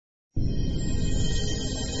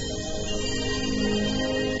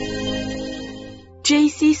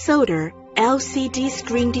JCD Solder LCD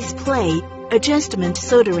Screen Display Adjustment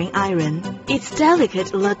Soldering Iron. Its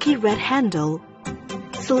delicate lucky red handle,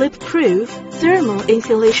 slip-proof thermal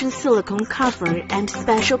insulation silicone cover and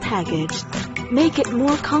special package make it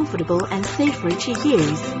more comfortable and safer to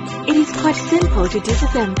use. It is quite simple to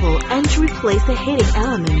disassemble and to replace the heating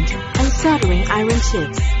element and soldering iron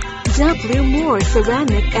tips. Wmore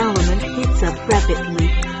ceramic element heats up rapidly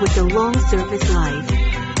with a long service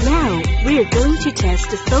life. Now, we're going to test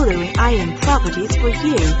the soldering iron properties for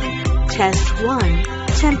you. Test 1.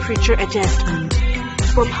 Temperature adjustment.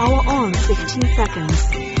 For power on 15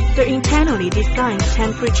 seconds. The internally designed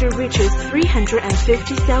temperature reaches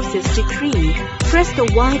 350 Celsius degree. Press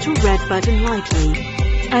the white or red button lightly,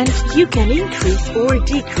 and you can increase or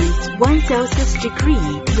decrease 1 Celsius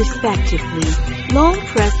degree, respectively. Long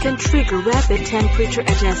press can trigger rapid temperature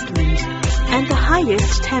adjustment, and the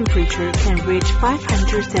highest temperature can reach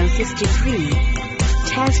 500 Celsius degree.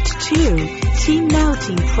 Test 2. Tin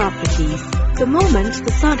melting properties. The moment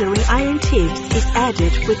the soldering iron tips is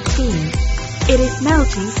added with tin, it is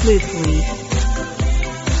melting smoothly.